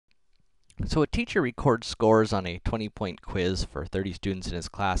So a teacher records scores on a 20-point quiz for 30 students in his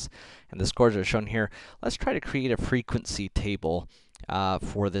class, and the scores are shown here. Let's try to create a frequency table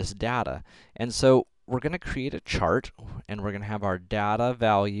for this data. And so we're going to create a chart, and we're going to have our data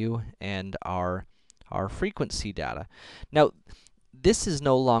value and our frequency data. Now, this is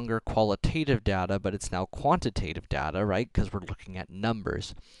no longer qualitative data, but it's now quantitative data, right? Because we're looking at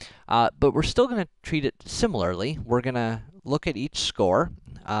numbers. But we're still going to treat it similarly. We're going to look at each score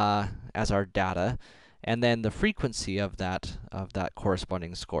as our data, and then the frequency of that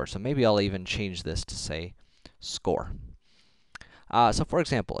corresponding score. So maybe I'll even change this to say score. So for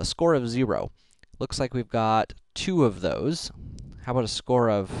example, a score of 0. Looks like we've got 2 of those. How about a score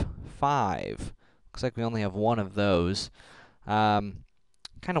of 5? Looks like we only have 1 of those. Kind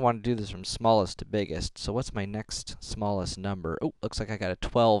of want to do this from smallest to biggest. So what's my next smallest number? Oh, looks like I got a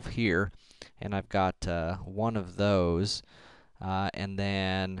 12 here, and I've got 1 of those. And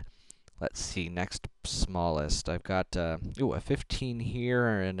then, let's see, next smallest. I've got a 15 here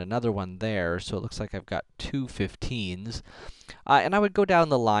and another one there, so it looks like I've got 2 15s. And I would go down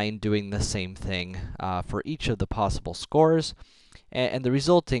the line doing the same thing for each of the possible scores, and the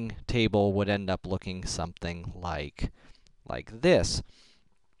resulting table would end up looking something like this.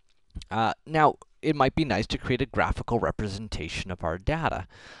 Now, it might be nice to create a graphical representation of our data.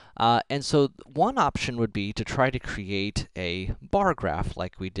 And so one option would be to try to create a bar graph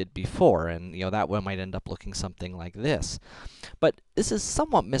like we did before, and that one might end up looking something like this. But this is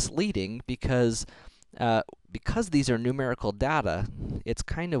somewhat misleading because these are numerical data, it's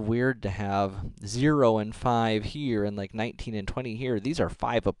kind of weird to have 0 and 5 here and like 19 and 20 here. These are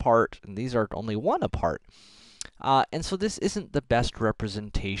 5 apart, and these are only 1 apart. And so this isn't the best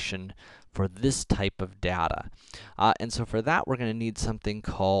representation for this type of data. And so for that, we're going to need something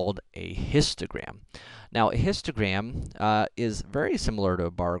called a histogram. Now, a histogram is very similar to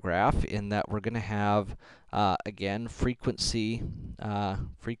a bar graph in that we're going to have, again, frequency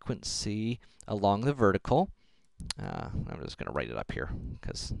along the vertical. I'm just going to write it up here,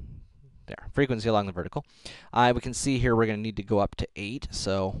 because there, frequency along the vertical. We can see here we're going to need to go up to 8.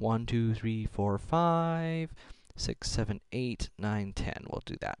 So 1, 2, 3, 4, 5, 6, 7, 8, 9, 10. We'll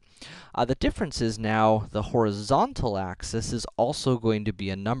do that. The difference is now the horizontal axis is also going to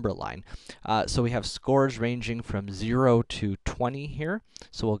be a number line. So we have scores ranging from 0 to 20 here.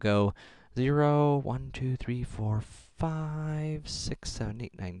 So we'll go 0, 1, 2, 3, 4, 5, 6, 7,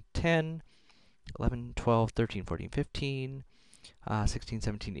 8, 9, 10, 11, 12, 13, 14, 15, 16,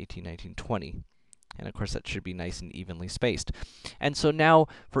 17, 18, 19, 20. And of course, that should be nice and evenly spaced. And so now,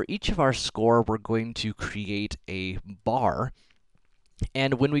 for each of our score, we're going to create a bar.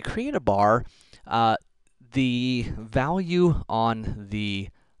 And when we create a bar, the value on the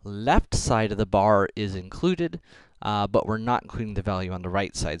left side of the bar is included, but we're not including the value on the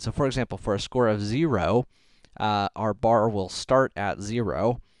right side. So for example, for a score of 0, our bar will start at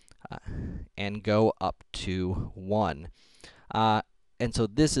 0 and go up to 1. And so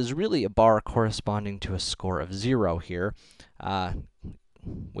this is really a bar corresponding to a score of 0 here,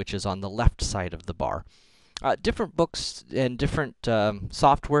 which is on the left side of the bar. Different books and different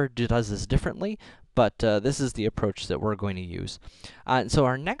software does this differently, but this is the approach that we're going to use. And so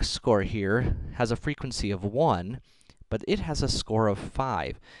our next score here has a frequency of 1, but it has a score of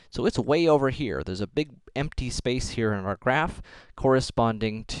 5. So it's way over here. There's a big empty space here in our graph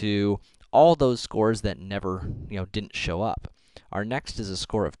corresponding to all those scores that never, didn't show up. Our next is a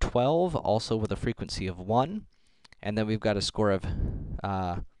score of 12, also with a frequency of 1. And then we've got a score of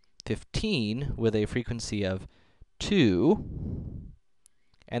 15 with a frequency of 2.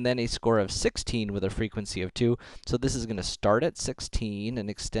 And then a score of 16 with a frequency of 2. So this is going to start at 16 and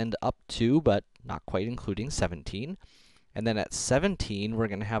extend up to, but not quite including 17. And then at 17, we're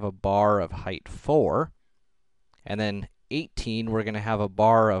going to have a bar of height 4. And then 18, we're going to have a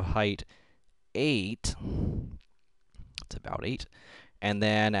bar of height 8. It's about 8. And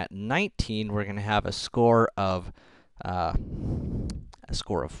then at 19, we're going to have a score of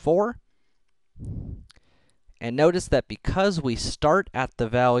 4. And notice that because we start at the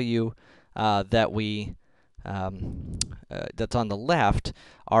value that's on the left,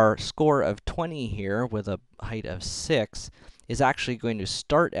 our score of 20 here with a height of 6 is actually going to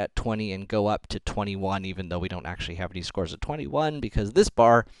start at 20 and go up to 21, even though we don't actually have any scores of 21, because this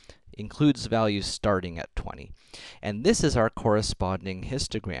bar includes values starting at 20. And this is our corresponding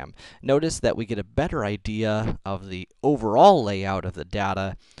histogram. Notice that we get a better idea of the overall layout of the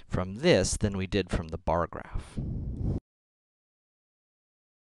data from this than we did from the bar graph.